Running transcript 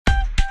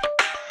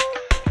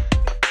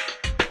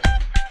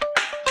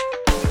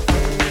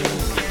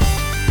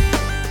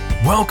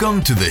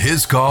Welcome to the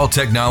His Call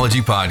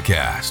Technology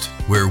Podcast,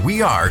 where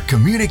we are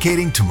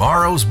communicating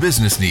tomorrow's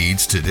business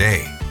needs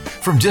today.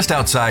 From just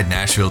outside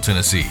Nashville,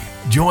 Tennessee,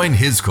 join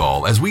His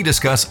Call as we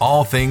discuss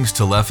all things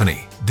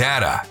telephony,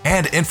 data,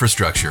 and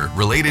infrastructure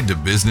related to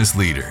business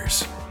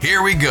leaders.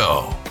 Here we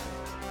go.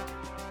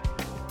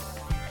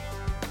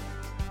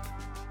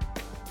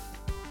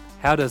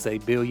 How does a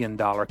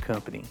billion-dollar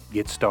company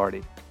get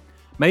started?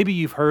 Maybe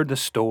you've heard the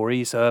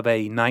stories of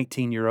a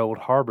 19-year-old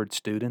Harvard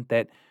student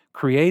that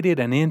created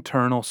an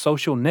internal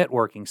social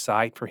networking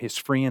site for his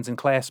friends and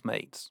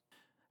classmates.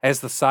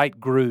 As the site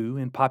grew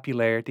in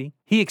popularity,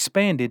 he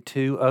expanded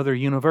to other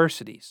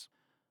universities.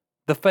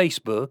 The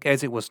Facebook,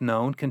 as it was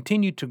known,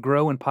 continued to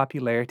grow in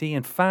popularity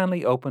and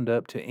finally opened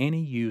up to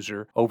any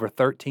user over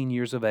 13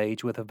 years of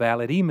age with a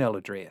valid email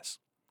address.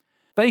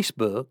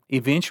 Facebook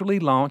eventually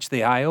launched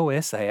the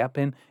iOS app,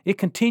 and it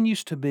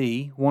continues to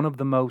be one of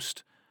the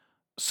most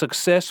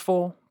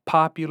successful,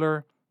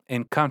 popular,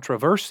 and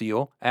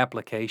controversial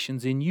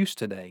applications in use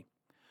today.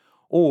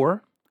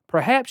 Or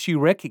perhaps you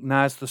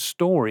recognize the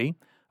story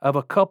of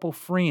a couple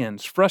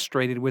friends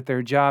frustrated with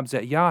their jobs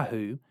at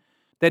Yahoo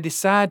that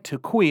decide to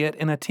quit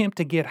and attempt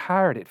to get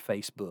hired at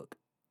Facebook.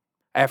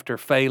 After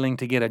failing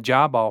to get a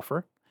job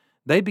offer,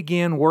 they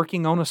began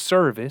working on a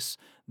service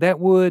that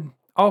would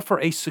offer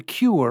a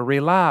secure,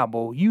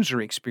 reliable user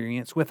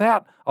experience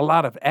without a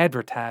lot of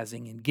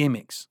advertising and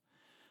gimmicks.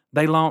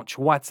 They launched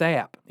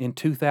WhatsApp in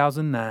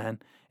 2009,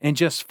 and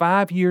just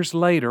 5 years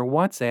later,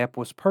 WhatsApp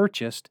was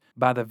purchased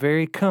by the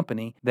very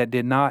company that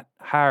did not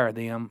hire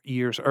them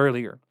years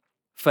earlier.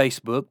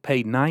 Facebook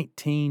paid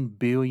 $19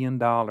 billion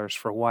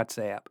for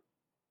WhatsApp.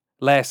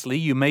 Lastly,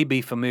 you may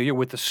be familiar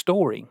with the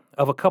story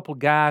of a couple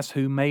guys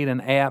who made an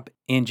app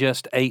in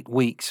just 8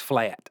 weeks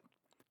flat.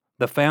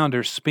 The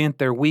founders spent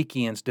their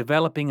weekends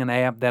developing an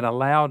app that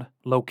allowed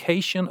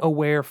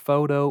location-aware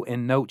photo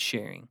and note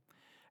sharing.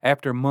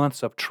 After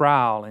months of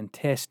trial and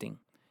testing,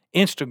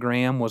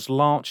 Instagram was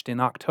launched in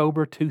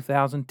October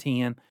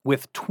 2010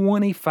 with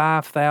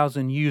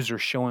 25,000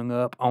 users showing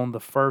up on the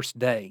first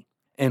day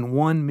and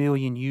 1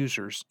 million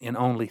users in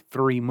only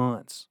 3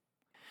 months.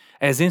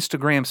 As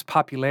Instagram's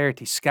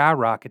popularity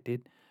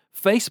skyrocketed,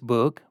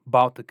 Facebook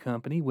bought the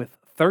company with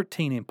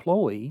 13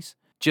 employees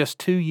just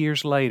 2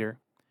 years later.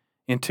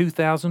 In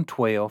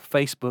 2012,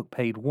 Facebook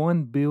paid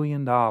 $1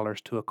 billion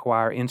to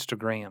acquire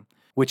Instagram,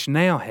 which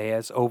now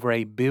has over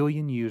 1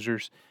 billion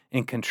users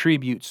and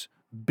contributes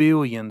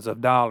billions of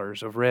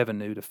dollars of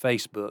revenue to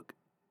Facebook.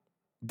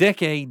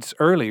 Decades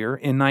earlier,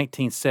 in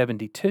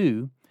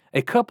 1972,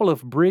 a couple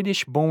of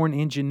British-born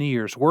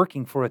engineers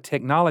working for a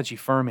technology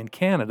firm in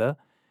Canada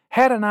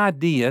had an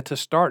idea to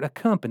start a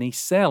company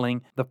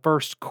selling the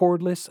first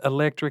cordless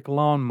electric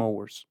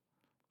lawnmowers.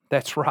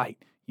 That's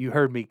right, you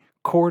heard me,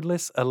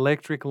 cordless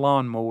electric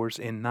lawnmowers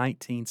in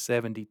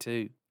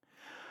 1972.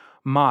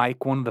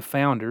 Mike, one of the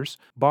founders,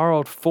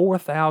 borrowed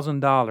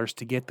 $4,000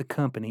 to get the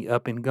company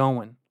up and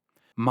going.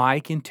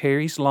 Mike and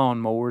Terry's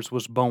Lawnmowers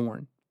was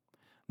born.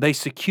 They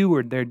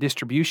secured their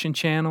distribution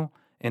channel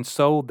and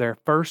sold their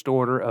first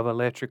order of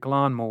electric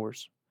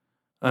lawnmowers.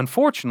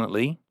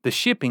 Unfortunately, the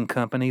shipping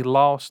company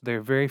lost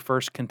their very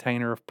first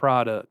container of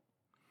product.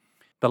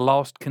 The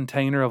lost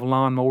container of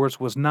lawnmowers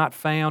was not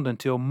found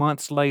until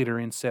months later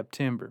in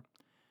September.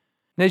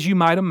 As you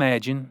might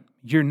imagine,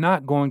 you're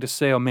not going to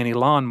sell many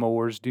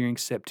lawnmowers during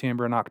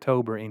September and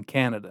October in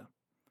Canada.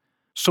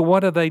 So what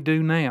do they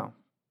do now?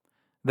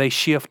 They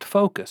shift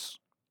focus.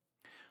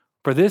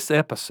 For this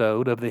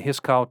episode of the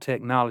His Call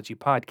Technology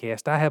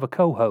Podcast, I have a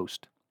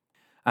co-host.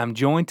 I'm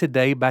joined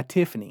today by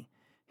Tiffany,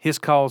 His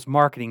Call's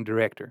marketing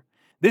director.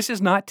 This is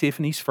not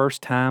Tiffany's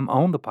first time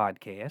on the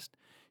podcast.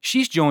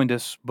 She's joined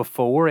us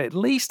before, at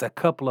least a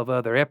couple of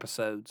other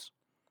episodes.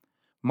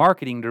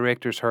 Marketing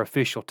director is her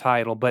official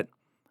title, but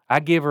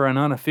I give her an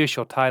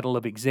unofficial title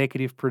of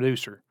executive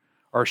producer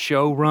or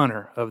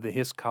showrunner of the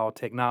His Call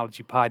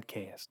Technology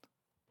Podcast.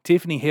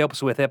 Tiffany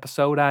helps with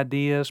episode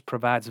ideas,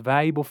 provides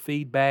valuable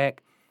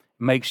feedback,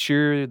 makes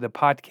sure the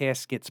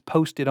podcast gets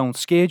posted on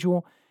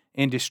schedule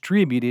and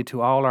distributed to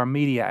all our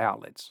media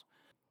outlets.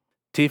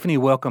 Tiffany,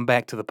 welcome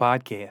back to the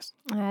podcast.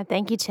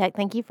 Thank you, Chuck.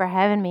 Thank you for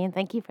having me, and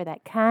thank you for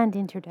that kind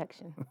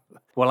introduction.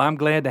 Well, I'm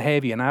glad to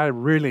have you, and I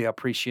really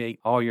appreciate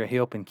all your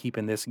help in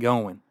keeping this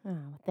going. Oh,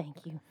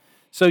 thank you.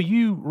 So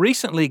you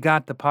recently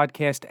got the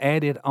podcast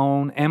added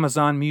on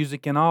Amazon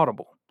Music and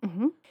Audible.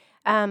 Mm-hmm.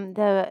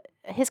 The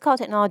His Call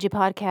Technology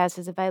Podcast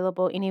is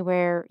available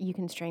anywhere you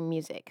can stream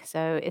music.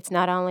 So it's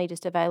not only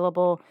just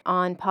available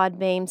on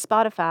Podbean,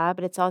 Spotify,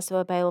 but it's also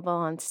available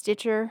on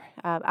Stitcher,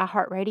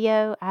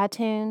 iHeartRadio,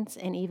 iTunes,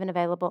 and even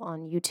available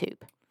on YouTube.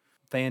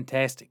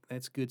 Fantastic.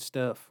 That's good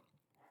stuff.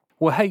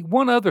 Well, hey,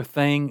 one other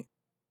thing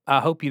I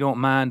hope you don't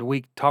mind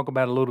we talk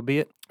about a little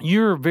bit.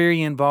 You're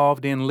very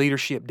involved in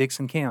Leadership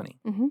Dickson County.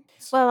 Mm-hmm.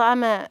 Well,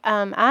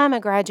 I'm a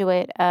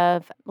graduate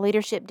of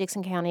Leadership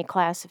Dickson County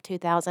class of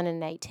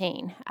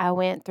 2018. I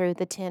went through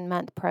the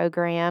 10-month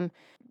program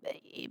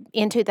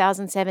in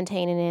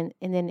 2017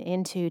 and then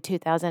into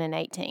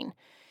 2018.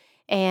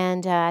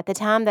 And at the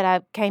time that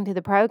I came through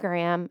the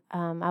program,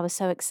 I was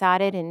so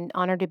excited and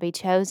honored to be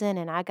chosen,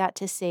 and I got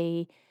to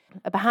see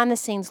a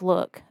behind-the-scenes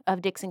look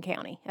of Dickson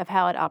County, of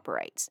how it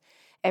operates.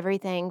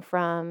 Everything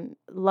from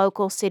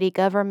local city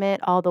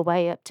government all the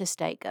way up to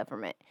state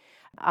government.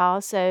 I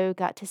also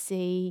got to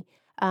see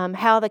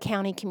how the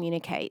county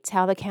communicates,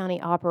 how the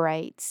county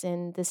operates,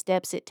 and the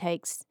steps it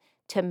takes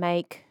to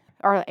make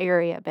our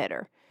area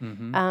better.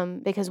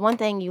 Because one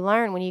thing you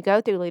learn when you go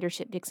through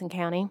Leadership Dickson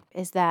County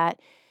is that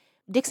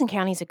Dickson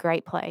County is a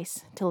great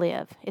place to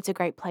live. It's a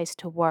great place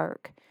to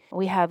work.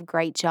 We have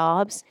great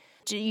jobs.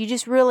 You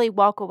just really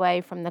walk away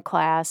from the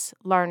class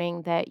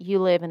learning that you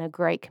live in a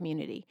great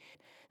community.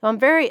 So I'm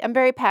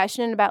very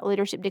passionate about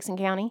Leadership Dickson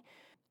County.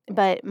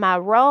 But my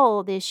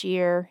role this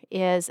year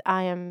is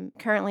I am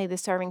currently the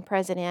serving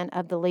president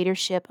of the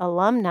Leadership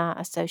Alumni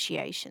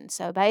Association.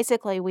 So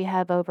basically, we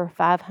have over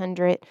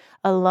 500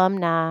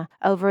 alumni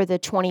over the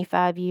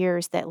 25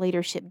 years that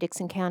Leadership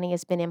Dickson County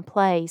has been in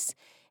place.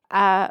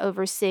 I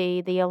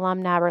oversee the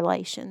alumni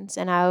relations,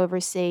 and I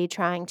oversee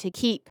trying to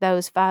keep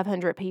those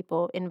 500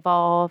 people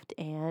involved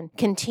and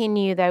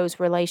continue those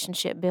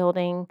relationship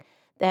building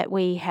that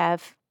we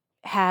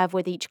have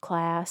with each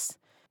class.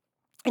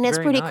 And it's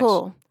Very pretty nice.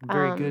 cool.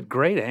 Very good.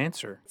 Great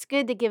answer. It's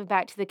good to give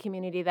back to the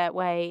community that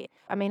way.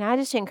 I mean, I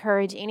just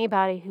encourage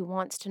anybody who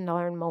wants to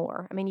learn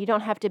more. I mean, you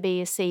don't have to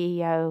be a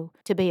CEO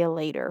to be a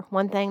leader.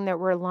 One thing that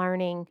we're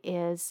learning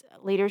is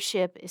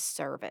leadership is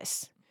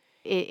service.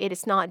 It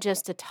is not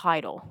just a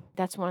title.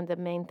 That's one of the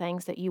main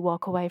things that you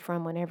walk away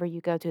from whenever you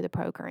go through the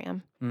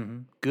program.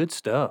 Good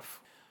stuff.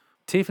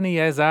 Tiffany,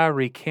 as I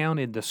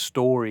recounted the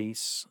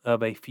stories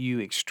of a few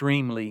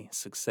extremely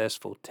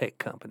successful tech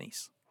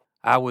companies,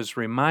 I was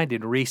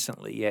reminded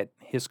recently at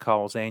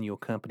Hiscall's annual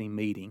company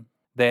meeting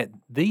that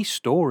these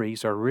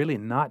stories are really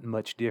not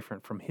much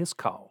different from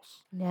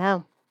Hiscall's.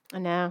 No, I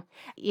know.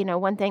 You know,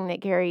 one thing that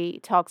Gary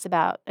talks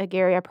about,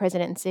 Gary, our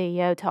president and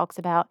CEO, talks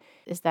about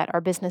is that our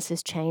business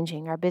is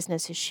changing. Our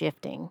business is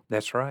shifting.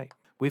 That's right.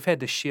 We've had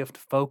to shift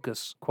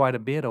focus quite a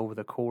bit over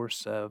the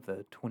course of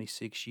the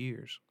 26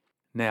 years.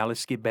 Now,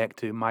 let's get back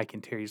to Mike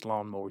and Terry's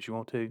lawnmowers. You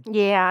want to?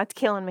 Yeah, it's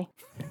killing me.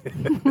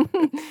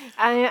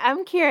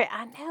 I'm curious.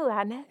 I know.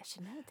 I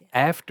should know this.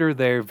 After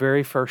their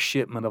very first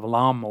shipment of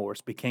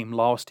lawnmowers became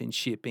lost in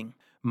shipping,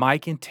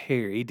 Mike and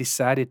Terry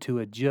decided to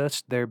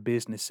adjust their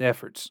business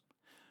efforts.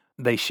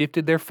 They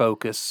shifted their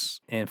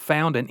focus and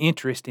found an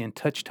interest in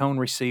touch-tone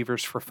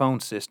receivers for phone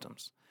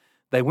systems.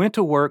 They went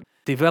to work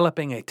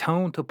developing a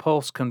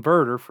tone-to-pulse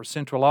converter for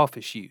central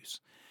office use.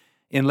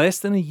 In less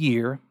than a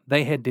year,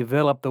 they had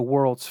developed the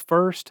world's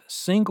first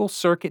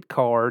single-circuit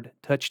card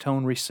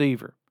touch-tone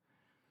receiver.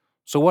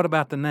 So what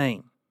about the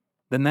name?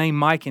 The name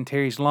Mike and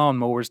Terry's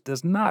Lawnmowers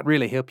does not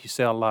really help you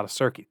sell a lot of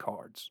circuit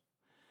cards.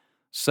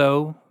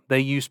 So they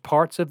used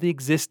parts of the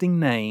existing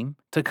name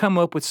to come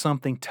up with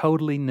something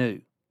totally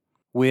new.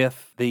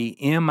 With the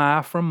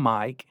MI from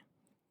Mike,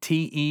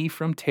 TE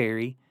from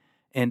Terry,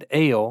 and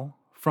L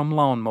from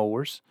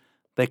Lawnmowers,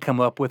 they come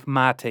up with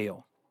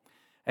Mitel.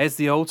 As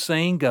the old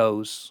saying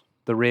goes,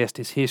 the rest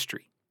is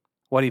history.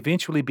 What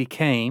eventually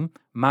became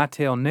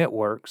Mitel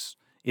Networks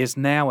is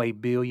now a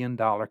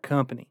billion-dollar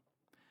company.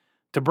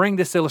 To bring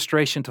this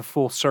illustration to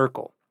full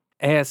circle,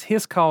 as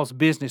Hiscall's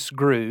business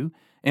grew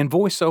and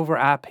voice-over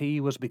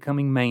IP was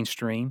becoming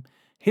mainstream,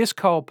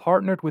 Hiscall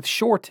partnered with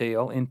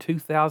ShoreTel in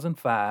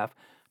 2005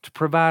 to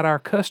provide our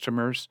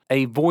customers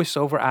a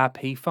voice-over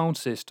IP phone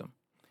system.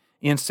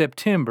 In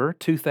September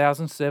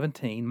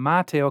 2017,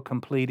 Mitel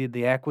completed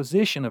the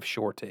acquisition of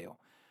ShoreTel.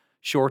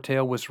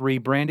 ShoreTel was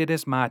rebranded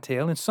as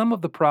Mitel, and some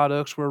of the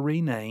products were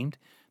renamed.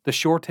 The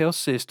ShoreTel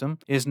system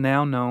is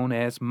now known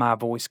as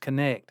MyVoice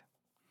Connect.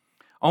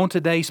 On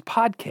today's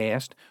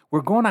podcast,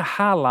 we're going to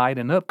highlight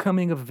an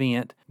upcoming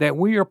event that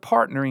we are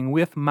partnering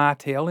with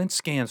Mitel and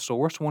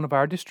ScanSource, one of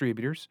our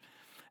distributors.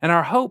 And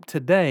our hope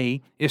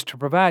today is to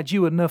provide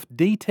you enough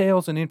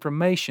details and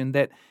information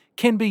that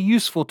can be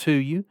useful to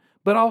you,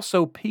 but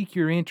also pique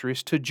your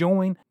interest to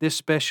join this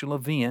special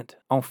event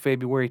on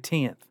February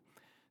 10th.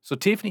 So,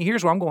 Tiffany,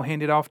 here's where I'm going to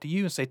hand it off to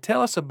you and say,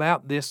 tell us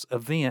about this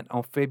event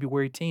on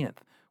February 10th.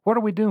 What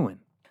are we doing?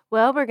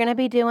 Well, we're going to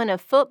be doing a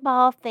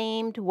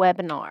football-themed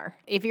webinar.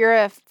 If you're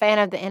a fan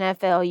of the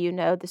NFL, you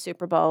know the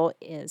Super Bowl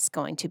is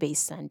going to be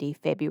Sunday,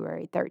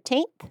 February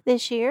 13th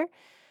this year.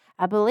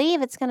 I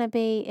believe it's going to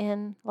be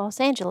in Los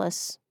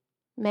Angeles,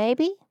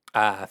 maybe?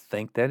 I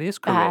think that is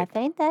correct. I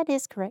think that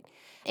is correct.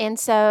 And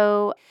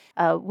so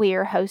we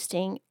are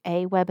hosting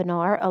a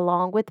webinar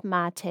along with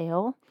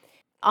Mitel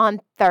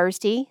on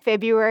Thursday,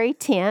 February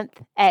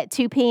 10th at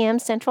 2 p.m.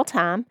 Central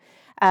Time.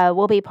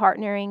 We'll be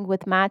partnering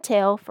with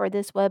Mitel for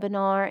this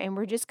webinar, and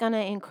we're just going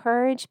to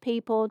encourage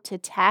people to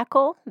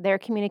tackle their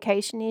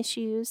communication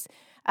issues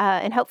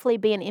and hopefully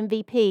be an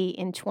MVP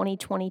in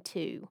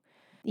 2022.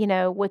 You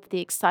know, with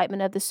the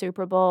excitement of the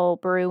Super Bowl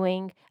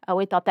brewing,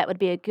 we thought that would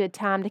be a good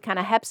time to kind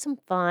of have some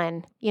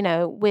fun, you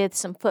know, with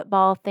some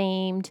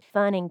football-themed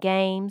fun and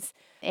games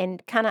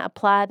and kind of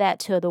apply that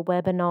to the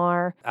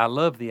webinar. I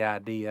love the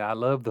idea. I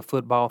love the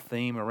football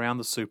theme around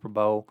the Super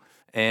Bowl.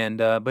 And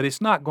but it's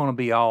not going to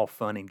be all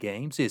fun and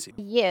games, is it?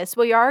 Yes,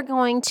 we are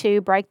going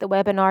to break the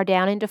webinar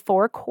down into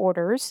 4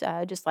 quarters,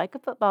 just like a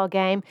football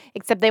game,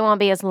 except they won't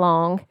be as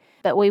long.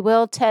 But we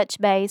will touch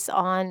base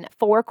on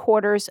 4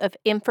 quarters of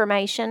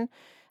information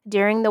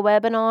during the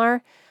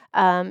webinar.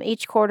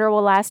 Each quarter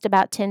will last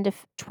about 10 to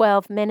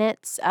 12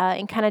 minutes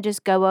and kind of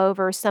just go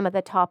over some of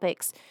the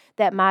topics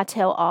that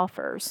Mitel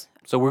offers.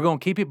 So we're going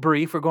to keep it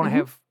brief. We're going to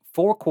have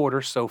 4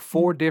 quarters, so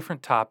 4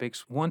 different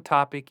topics, 1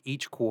 topic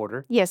each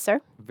quarter. Yes,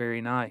 sir. Very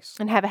nice.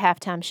 And have a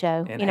halftime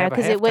show. And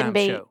because it wouldn't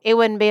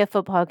be a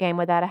football game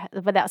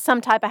without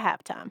some type of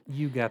halftime.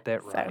 You got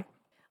that right. So,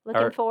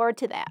 looking forward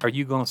to that. Are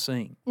you going to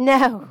sing?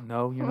 No.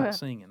 No, you're not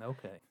singing.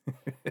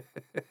 Okay.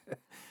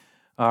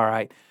 All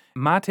right.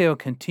 Mitel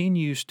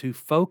continues to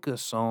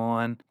focus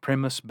on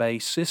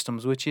premise-based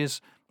systems, which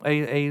is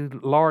a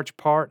large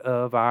part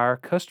of our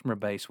customer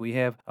base. We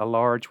have a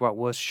large, what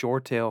was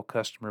ShoreTel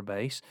customer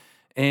base,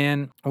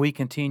 and we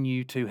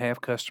continue to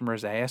have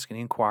customers ask and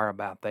inquire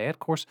about that. Of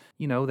course,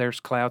 there's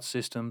cloud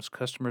systems.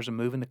 Customers are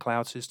moving to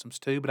cloud systems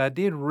too, but I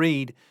did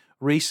read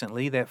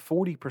recently that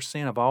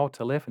 40% of all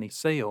telephony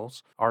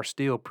sales are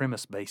still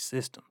premise-based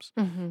systems.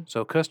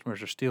 So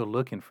customers are still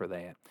looking for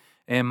that.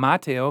 And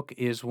Mitel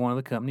is one of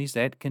the companies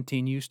that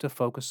continues to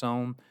focus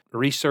on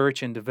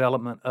research and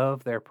development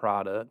of their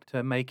product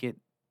to make it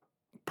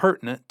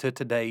pertinent to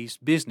today's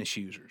business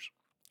users.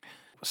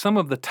 Some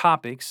of the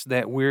topics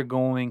that we're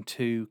going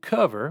to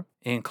cover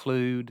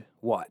include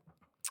what?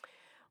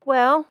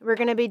 Well, we're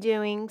going to be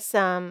doing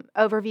some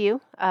overview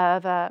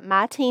of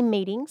My Team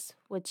Meetings,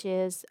 which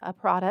is a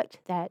product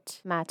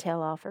that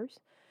Mitel offers.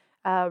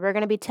 We're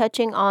going to be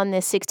touching on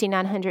the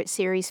 6900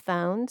 series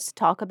phones,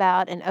 talk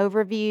about an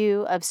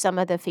overview of some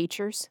of the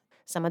features,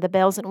 some of the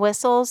bells and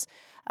whistles.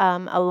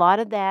 A lot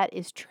of that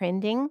is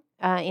trending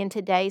in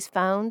today's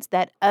phones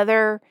that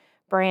other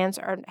brands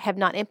have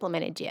not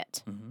implemented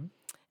yet.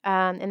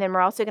 And then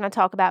we're also going to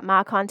talk about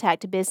My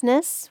Contact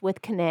Business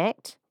with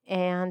Connect.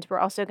 And we're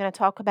also going to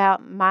talk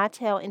about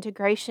Mitel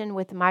integration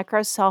with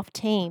Microsoft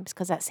Teams,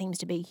 because that seems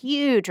to be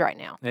huge right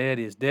now. It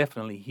is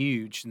definitely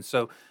huge. And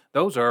so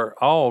those are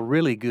all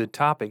really good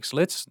topics.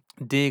 Let's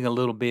dig a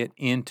little bit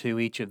into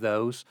each of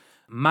those.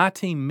 My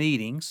Team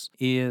Meetings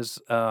is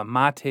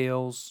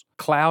Mitel's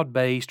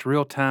cloud-based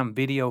real-time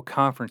video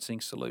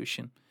conferencing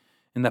solution.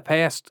 In the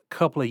past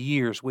couple of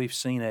years, we've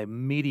seen a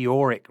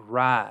meteoric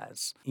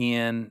rise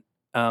in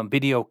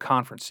video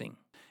conferencing.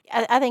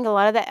 I think a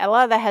lot of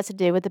that has to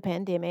do with the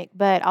pandemic,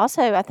 but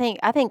also I think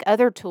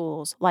other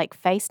tools like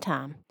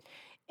FaceTime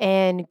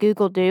and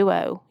Google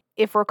Duo.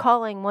 If we're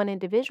calling one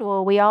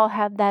individual, we all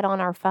have that on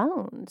our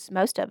phones.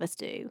 Most of us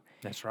do.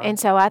 That's right. And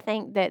so I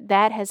think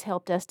that has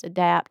helped us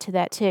adapt to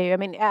that too. I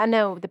mean, I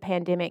know the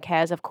pandemic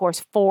has, of course,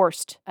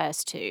 forced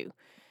us to,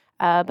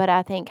 but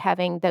I think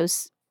having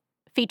those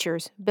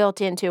features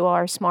built into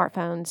our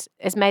smartphones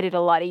has made it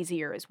a lot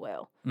easier as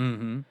well.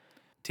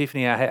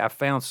 Tiffany, I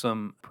found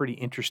some pretty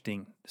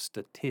interesting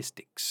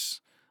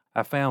statistics.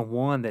 I found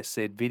one that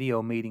said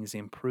video meetings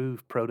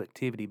improve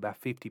productivity by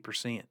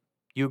 50%.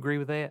 You agree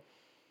with that?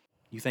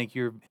 You think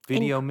your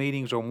video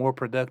meetings are more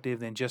productive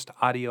than just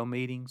audio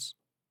meetings?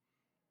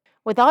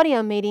 With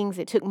audio meetings,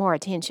 it took more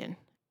attention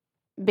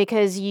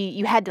because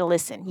you had to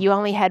listen. You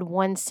only had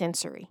one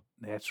sensory.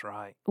 That's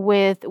right.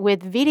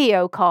 With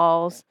video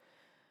calls,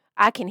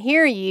 I can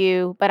hear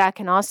you, but I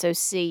can also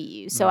see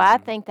you. So I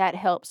think that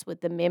helps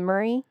with the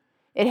memory.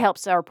 It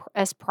helps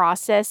us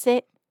process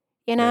it.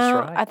 That's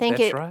right.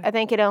 I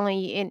think it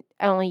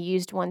only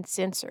used one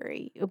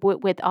sensory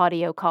with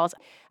audio calls.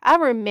 I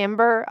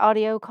remember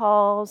audio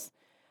calls,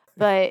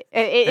 but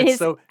it's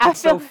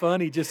so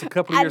funny. Just a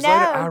couple of years later,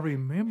 I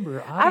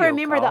remember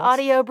audio calls. The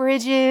audio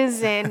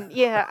bridges, and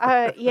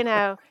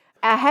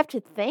I have to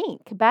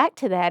think back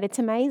to that. It's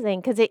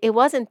amazing because it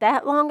wasn't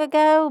that long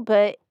ago,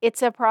 but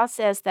it's a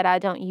process that I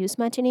don't use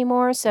much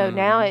anymore. So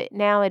now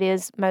it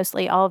is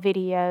mostly all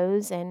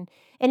videos, and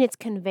it's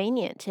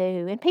convenient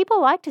too. And people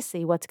like to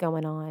see what's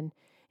going on.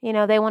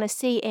 They want to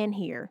see and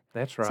hear.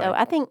 That's right. So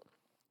I think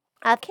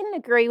I can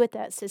agree with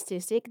that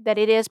statistic that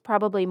it is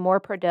probably more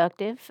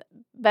productive.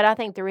 But I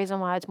think the reason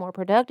why it's more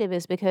productive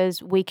is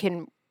because we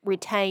can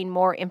retain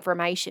more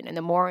information. And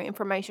the more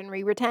information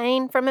we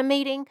retain from a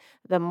meeting,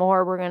 the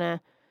more we're going to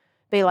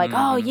be like,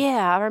 oh,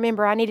 yeah, I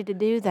remember I needed to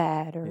do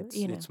that. Or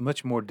It's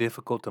much more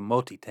difficult to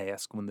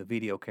multitask when the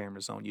video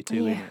camera's on you,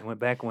 too. Yeah. And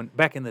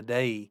back in the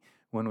day,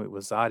 when it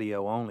was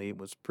audio only, it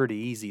was pretty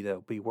easy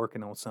to be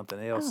working on something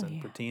else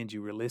and pretend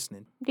you were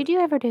listening. Did you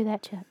ever do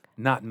that, Chuck?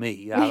 Not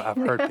me. I've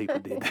heard people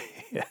did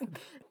that.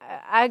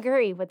 I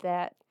agree with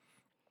that.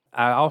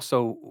 I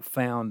also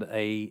found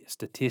a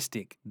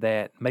statistic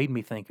that made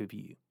me think of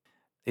you.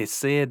 It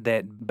said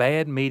that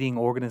bad meeting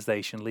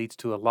organization leads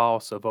to a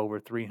loss of over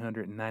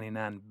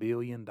 $399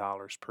 billion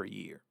per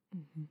year.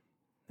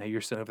 Now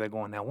you're sitting over there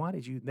going, why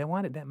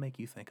did that make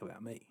you think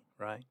about me,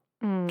 right?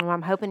 Well,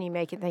 I'm hoping you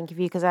make it think of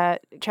you because I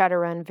try to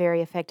run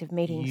very effective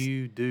meetings.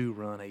 You do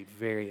run a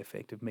very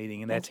effective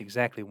meeting, and that's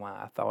exactly why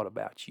I thought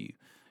about you.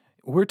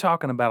 We're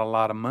talking about a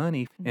lot of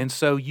money, and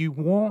so you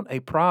want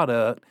a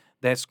product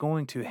that's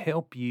going to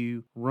help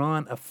you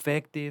run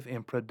effective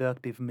and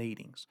productive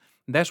meetings.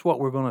 And that's what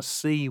we're going to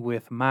see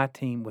with my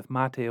team, with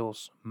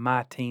Mitel's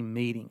My Team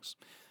meetings.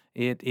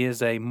 It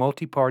is a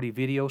multi-party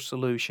video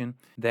solution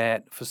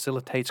that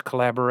facilitates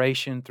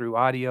collaboration through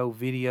audio,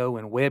 video,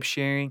 and web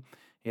sharing.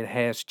 It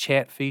has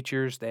chat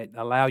features that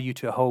allow you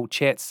to hold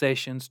chat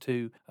sessions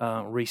to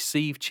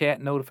receive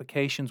chat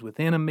notifications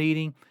within a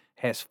meeting.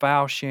 It has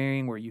file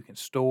sharing where you can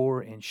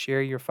store and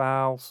share your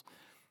files.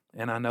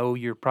 And I know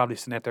you're probably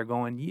sitting out there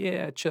going,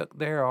 yeah, Chuck,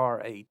 there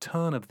are a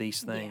ton of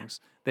these things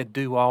that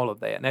do all of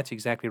that. And that's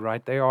exactly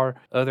right. There are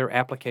other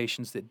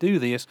applications that do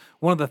this.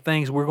 One of the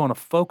things we're going to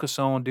focus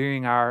on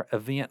during our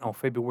event on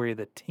February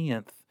the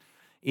 10th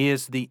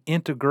is the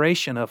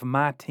integration of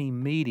My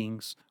Team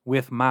meetings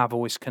with My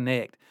Voice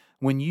Connect.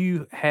 When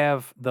you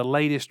have the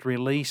latest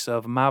release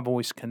of My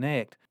Voice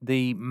Connect,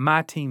 the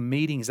My Team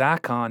meetings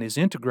icon is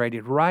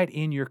integrated right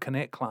in your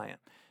Connect client.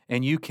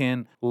 And you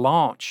can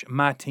launch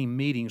My Team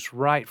meetings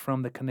right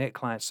from the Connect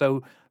client.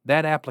 So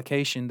that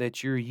application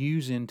that you're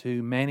using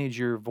to manage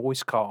your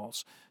voice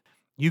calls,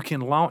 you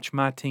can launch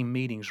My Team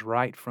meetings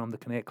right from the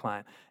Connect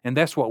client. And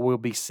that's what we'll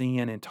be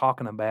seeing and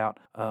talking about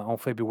on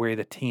February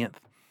the 10th.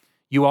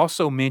 You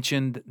also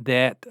mentioned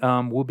that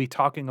we'll be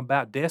talking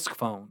about desk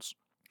phones.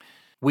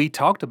 We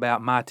talked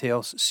about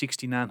Mitel's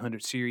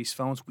 6900 series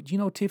phones. You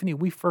know, Tiffany,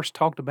 we first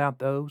talked about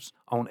those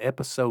on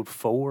episode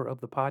 4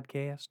 of the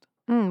podcast.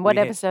 What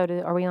episode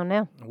are we on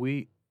now?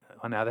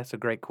 Now that's a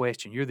great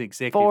question. You're the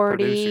executive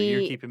producer.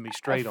 You're keeping me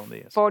straight on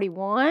this.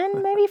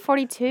 41, maybe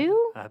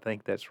 42? I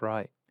think that's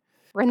right.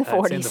 We're in the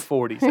 40s. It's in the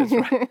 40s,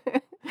 that's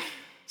right.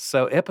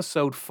 So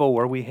episode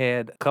 4, we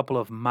had a couple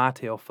of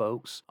Mitel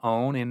folks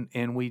on,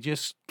 and we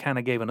just kind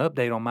of gave an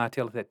update on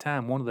Mitel at that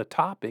time. One of the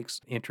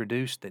topics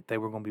introduced that they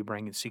were going to be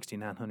bringing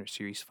 6900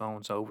 series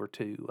phones over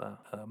to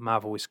My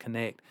Voice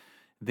Connect.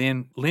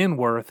 Then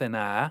Linworth and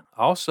I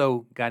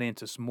also got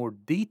into some more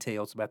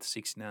details about the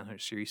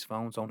 6900 series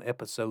phones on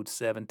episode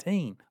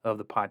 17 of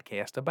the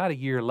podcast, about a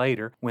year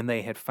later when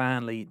they had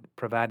finally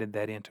provided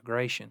that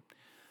integration.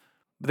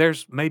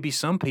 There's maybe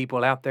some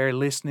people out there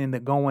listening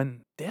that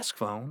going, desk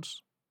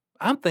phones?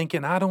 I'm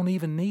thinking I don't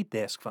even need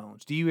desk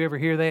phones. Do you ever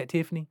hear that,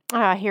 Tiffany?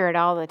 I hear it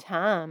all the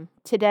time.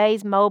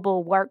 Today's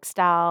mobile work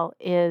style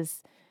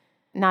is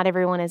not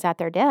everyone is at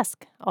their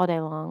desk all day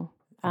long.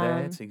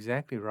 That's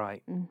exactly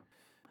right.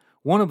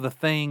 One of the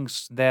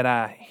things that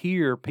I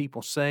hear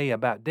people say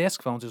about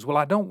desk phones is, well,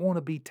 I don't want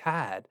to be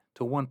tied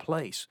to one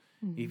place.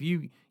 Mm-hmm.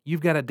 If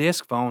you've got a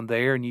desk phone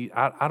there and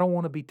I don't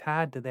want to be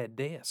tied to that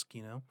desk,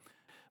 you know.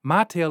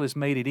 Mitel has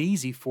made it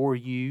easy for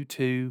you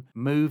to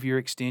move your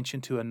extension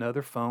to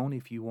another phone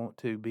if you want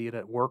to be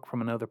at work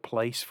from another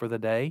place for the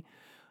day.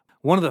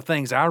 One of the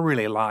things I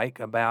really like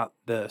about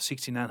the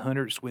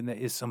 6900s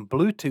is some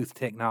Bluetooth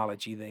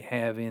technology they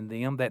have in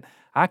them that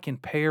I can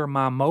pair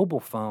my mobile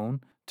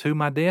phone to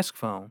my desk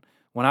phone.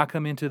 When I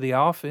come into the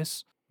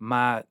office,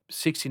 my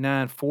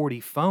 6940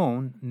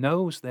 phone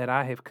knows that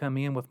I have come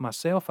in with my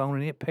cell phone,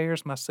 and it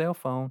pairs my cell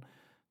phone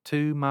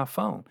to my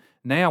phone.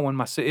 Now,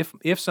 when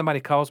if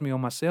somebody calls me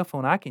on my cell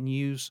phone, I can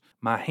use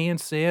my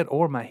handset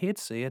or my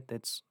headset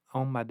that's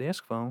on my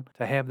desk phone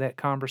to have that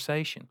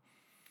conversation.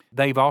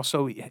 They've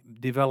also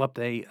developed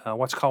a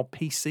what's called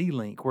PC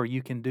Link, where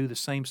you can do the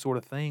same sort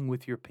of thing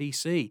with your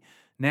PC.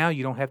 Now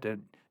you don't have to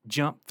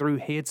jump through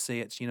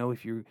headsets. You know,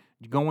 if you're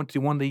going to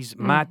one of these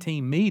My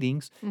Team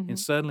meetings and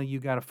suddenly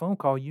you got a phone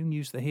call, you can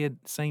use the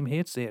same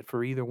headset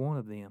for either one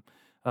of them.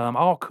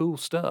 All cool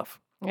stuff.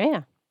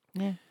 Yeah.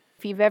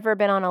 If you've ever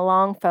been on a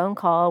long phone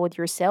call with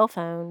your cell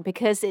phone,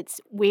 because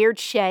it's weird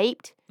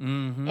shaped,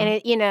 and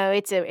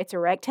it's a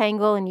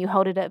rectangle, and you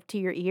hold it up to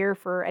your ear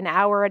for an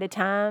hour at a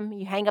time,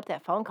 you hang up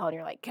that phone call and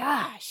you're like,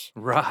 gosh.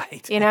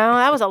 Right.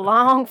 That was a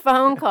long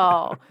phone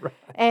call. Right.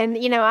 And,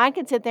 I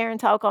could sit there and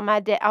talk on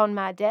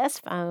my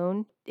desk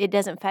phone. It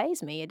doesn't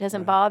faze me. It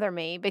doesn't bother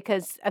me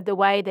because of the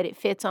way that it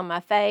fits on my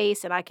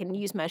face, and I can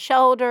use my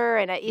shoulder,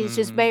 and it's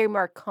just very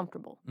more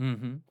comfortable.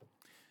 Mm-hmm.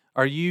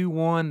 Are you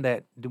one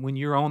that when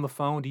you're on the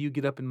phone, do you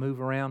get up and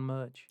move around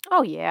much?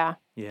 Oh, yeah.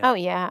 Oh,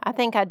 yeah. I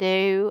think I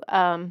do.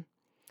 I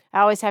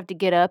always have to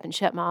get up and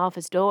shut my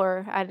office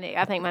door. I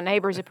think my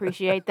neighbors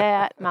appreciate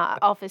that, my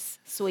office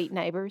suite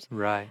neighbors.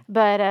 Right.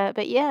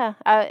 But yeah,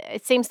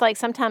 it seems like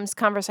sometimes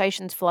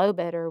conversations flow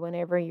better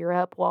whenever you're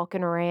up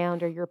walking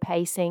around or you're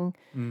pacing.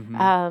 Mm-hmm.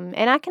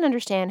 And I can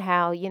understand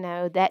how,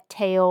 that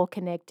tail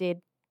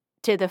connected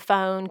to the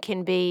phone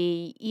can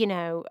be,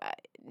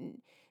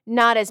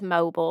 not as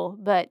mobile,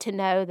 but to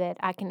know that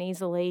I can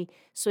easily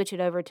switch it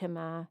over to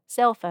my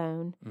cell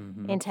phone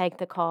and take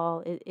the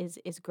call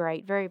is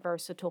great. Very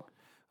versatile.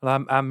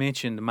 Well, I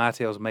mentioned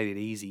Mitel's made it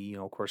easy,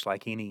 of course,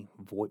 like any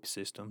VoIP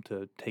system,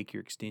 to take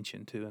your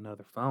extension to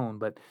another phone.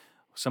 But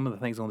some of the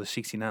things on the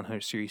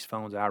 6900 series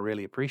phones I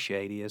really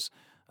appreciate is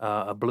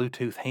a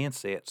Bluetooth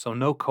handset. So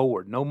no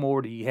cord. No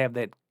more do you have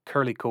that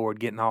curly cord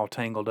getting all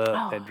tangled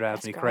up. That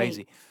drives me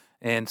crazy.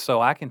 And so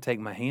I can take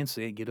my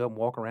handset, get up, and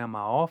walk around my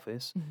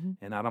office,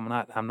 and I'm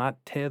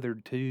not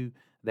tethered to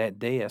that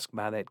desk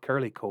by that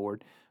curly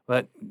cord.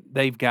 But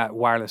they've got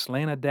wireless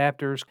LAN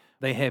adapters.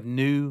 They have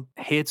new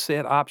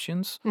headset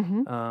options,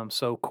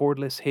 so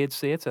cordless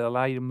headsets that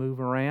allow you to move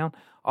around.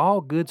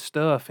 All good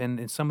stuff,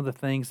 and some of the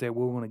things that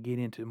we'll want to get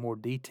into more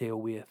detail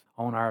with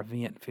on our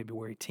event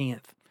February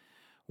 10th.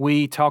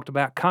 We talked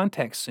about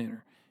contact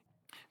center.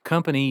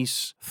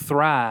 Companies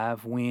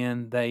thrive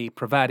when they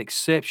provide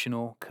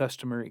exceptional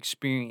customer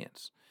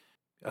experience.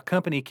 A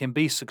company can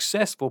be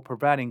successful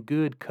providing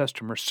good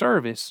customer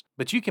service,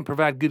 but you can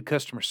provide good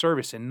customer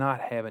service and not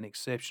have an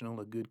exceptional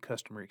or good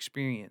customer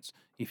experience.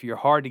 If you're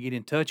hard to get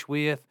in touch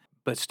with,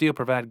 but still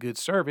provide good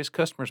service,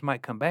 customers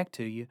might come back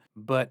to you,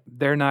 but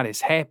they're not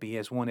as happy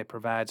as one that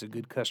provides a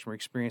good customer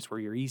experience where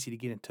you're easy to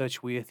get in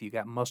touch with. You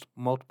got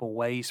multiple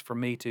ways for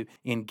me to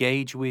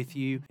engage with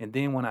you. And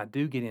then when I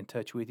do get in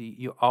touch with you,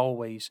 you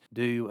always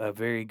do a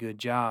very good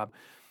job.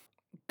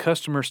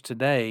 Customers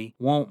today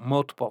want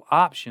multiple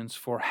options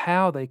for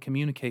how they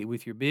communicate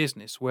with your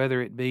business,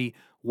 whether it be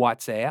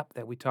WhatsApp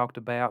that we talked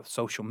about,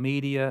 social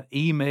media,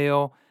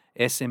 email,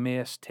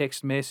 SMS,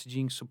 text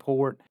messaging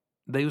support.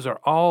 Those are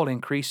all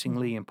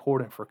increasingly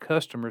important for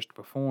customers to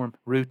perform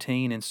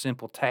routine and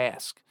simple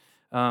tasks.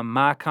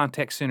 My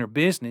Contact Center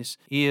Business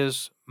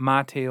is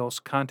Mitel's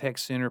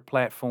contact center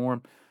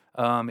platform.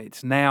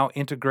 It's now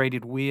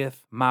integrated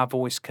with My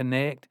Voice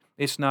Connect.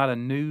 It's not a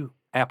new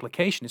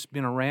application. It's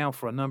been around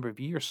for a number of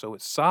years, so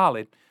it's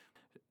solid.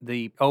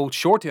 The old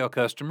ShoreTel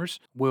customers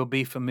will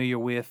be familiar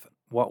with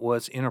what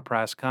was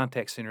Enterprise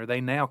Contact Center. They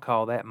now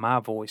call that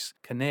My Voice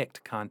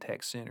Connect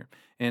Contact Center.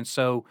 And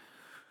so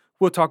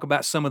we'll talk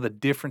about some of the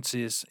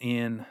differences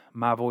in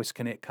My Voice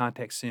Connect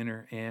Contact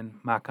Center and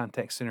My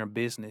Contact Center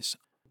Business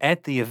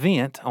at the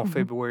event on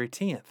February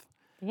 10th.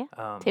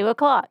 Yeah, 2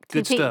 o'clock,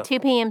 good stuff.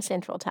 2 p.m.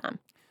 Central Time.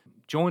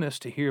 Join us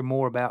to hear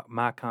more about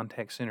My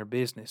Contact Center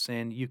Business,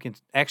 and you can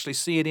actually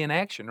see it in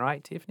action,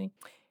 right, Tiffany?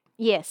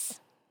 Yes.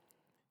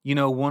 You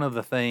know, one of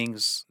the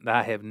things that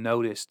I have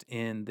noticed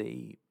in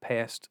the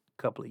past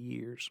couple of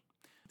years,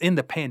 in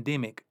the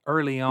pandemic,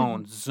 early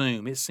on,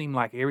 Zoom, it seemed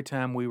like every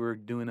time we were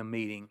doing a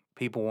meeting,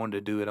 people wanted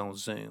to do it on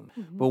Zoom.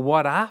 But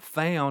what I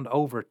found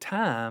over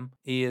time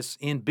is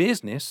in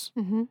business,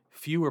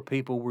 fewer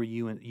people were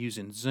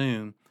using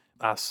Zoom.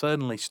 I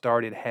suddenly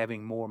started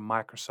having more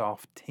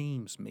Microsoft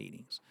Teams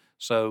meetings.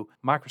 So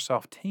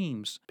Microsoft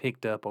Teams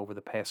picked up over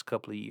the past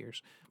couple of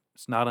years.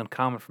 It's not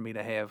uncommon for me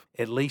to have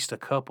at least a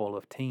couple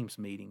of Teams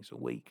meetings a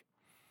week.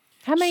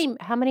 How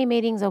many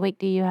meetings a week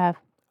do you have?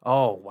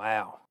 Oh,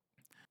 wow.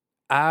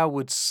 I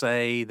would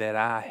say that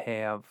I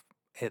have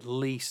at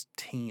least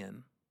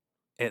 10,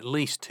 at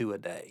least 2 a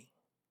day.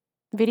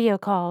 Video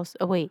calls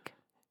a week.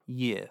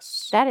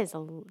 Yes. That is a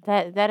lot.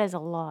 That is a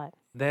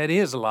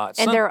lot.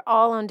 And they're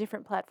all on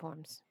different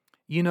platforms.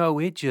 You know,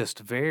 it just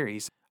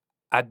varies.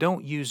 I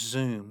don't use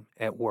Zoom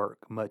at work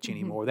much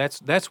anymore.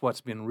 That's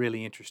what's been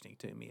really interesting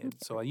to me. And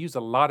so I use a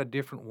lot of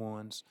different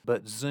ones,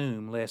 but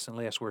Zoom less and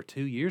less. Where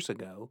 2 years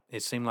ago,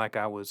 it seemed like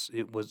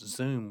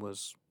Zoom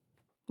was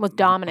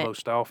dominant.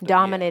 Most often.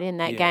 Dominant in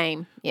that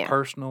game. Yeah.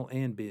 Personal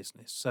and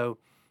business. So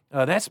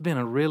that's been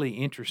a really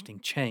interesting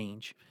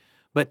change.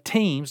 But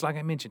Teams, like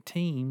I mentioned,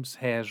 Teams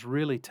has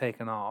really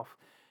taken off.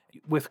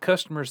 With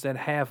customers that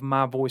have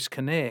My Voice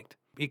Connect,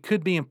 it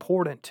could be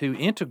important to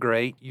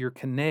integrate your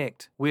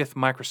Connect with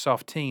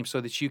Microsoft Teams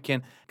so that you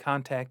can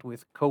contact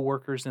with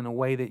coworkers in a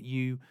way that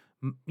you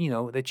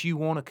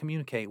want to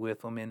communicate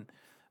with them and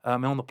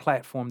on the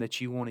platform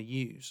that you want to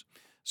use.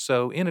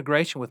 So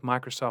integration with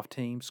Microsoft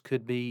Teams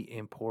could be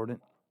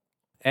important.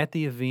 At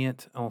the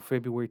event on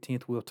February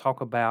 10th, we'll talk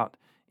about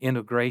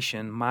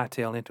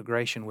Mitel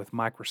integration with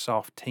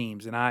Microsoft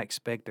Teams, and I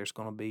expect there's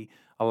going to be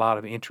a lot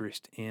of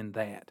interest in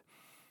that.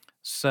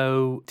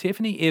 So,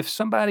 Tiffany, if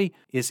somebody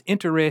is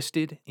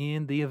interested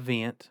in the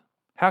event,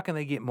 how can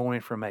they get more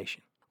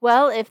information?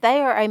 Well, if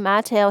they are a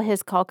Mitel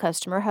His Call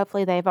customer,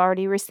 hopefully they've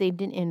already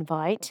received an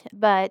invite.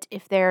 But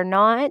if they're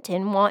not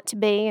and want to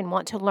be and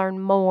want to learn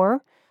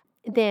more,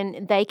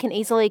 then they can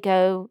easily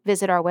go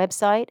visit our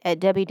website at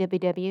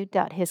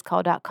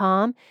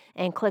www.hiscall.com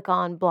and click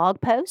on blog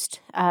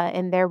post.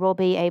 And there will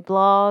be a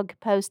blog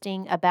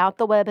posting about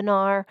the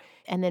webinar.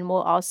 And then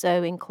we'll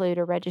also include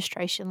a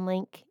registration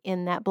link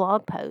in that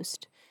blog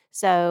post.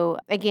 So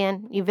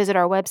again, you visit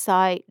our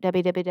website,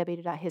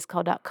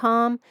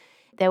 www.hiscall.com.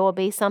 There will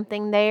be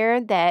something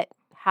there that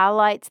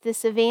highlights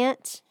this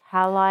event,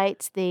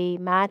 highlights the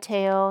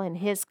Mitel and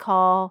His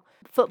Call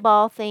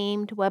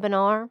football-themed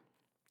webinar.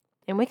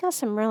 And we got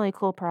some really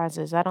cool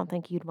prizes. I don't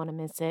think you'd want to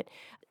miss it.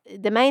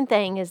 The main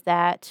thing is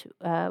that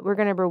we're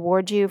going to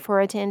reward you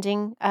for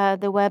attending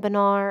the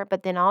webinar,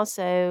 but then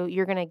also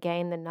you're going to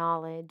gain the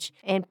knowledge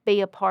and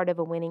be a part of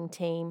a winning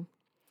team.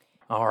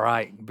 All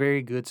right.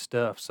 Very good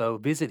stuff. So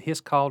visit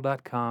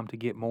hiscall.com to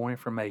get more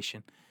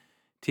information.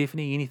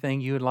 Tiffany, anything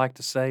you would like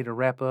to say to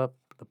wrap up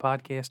the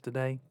podcast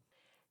today?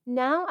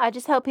 No, I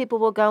just hope people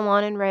will go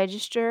on and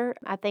register.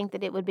 I think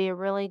that it would be a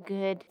really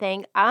good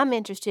thing. I'm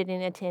interested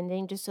in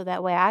attending just so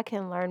that way I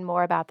can learn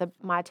more about the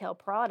Mitel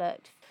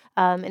product,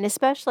 and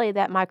especially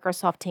that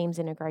Microsoft Teams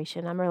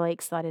integration. I'm really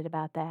excited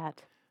about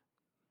that.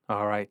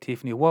 All right,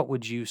 Tiffany, what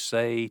would you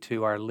say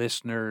to our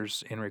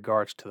listeners in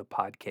regards to the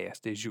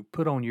podcast as you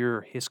put on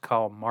your His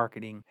Call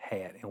marketing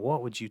hat? And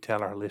what would you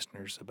tell our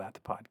listeners about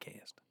the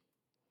podcast?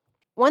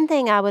 One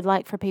thing I would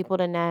like for people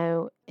to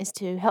know is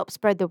to help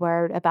spread the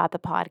word about the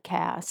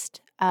podcast.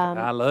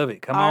 I love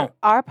it. Come on.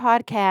 Our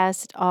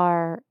podcasts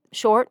are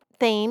short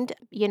themed,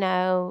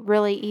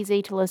 really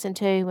easy to listen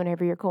to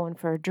whenever you're going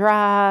for a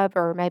drive,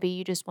 or maybe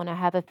you just want to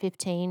have a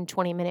 15,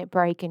 20-minute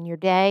break in your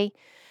day.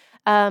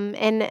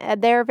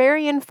 And they're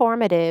very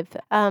informative,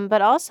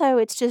 but also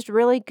it's just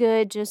really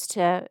good just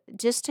to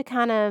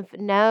kind of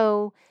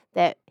know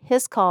that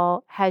His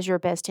Call has your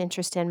best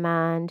interest in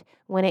mind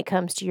when it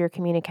comes to your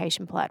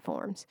communication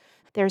platforms.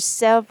 There's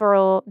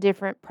several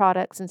different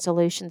products and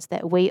solutions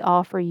that we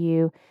offer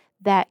you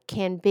that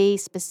can be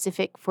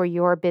specific for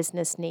your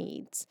business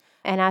needs.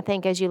 And I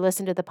think as you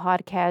listen to the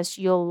podcast,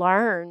 you'll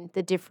learn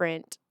the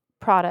different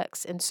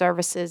products and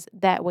services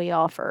that we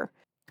offer.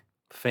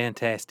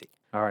 Fantastic.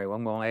 All right, well,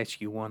 I'm going to ask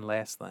you one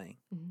last thing.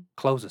 Mm-hmm.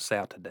 Close us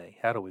out today.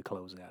 How do we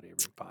close out every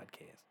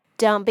podcast?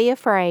 Don't be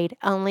afraid,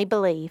 only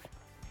believe.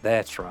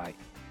 That's right.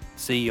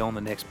 See you on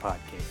the next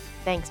podcast.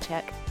 Thanks,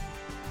 Chuck.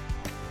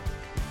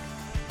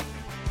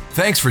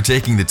 Thanks for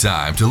taking the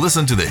time to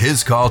listen to the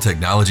His Call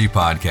Technology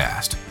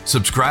Podcast.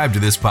 Subscribe to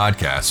this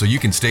podcast so you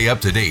can stay up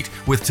to date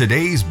with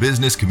today's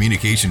business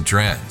communication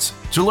trends.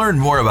 To learn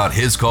more about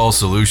His Call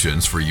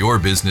solutions for your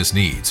business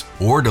needs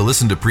or to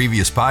listen to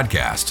previous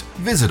podcasts,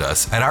 visit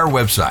us at our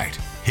website,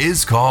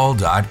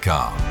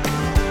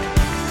 hiscall.com.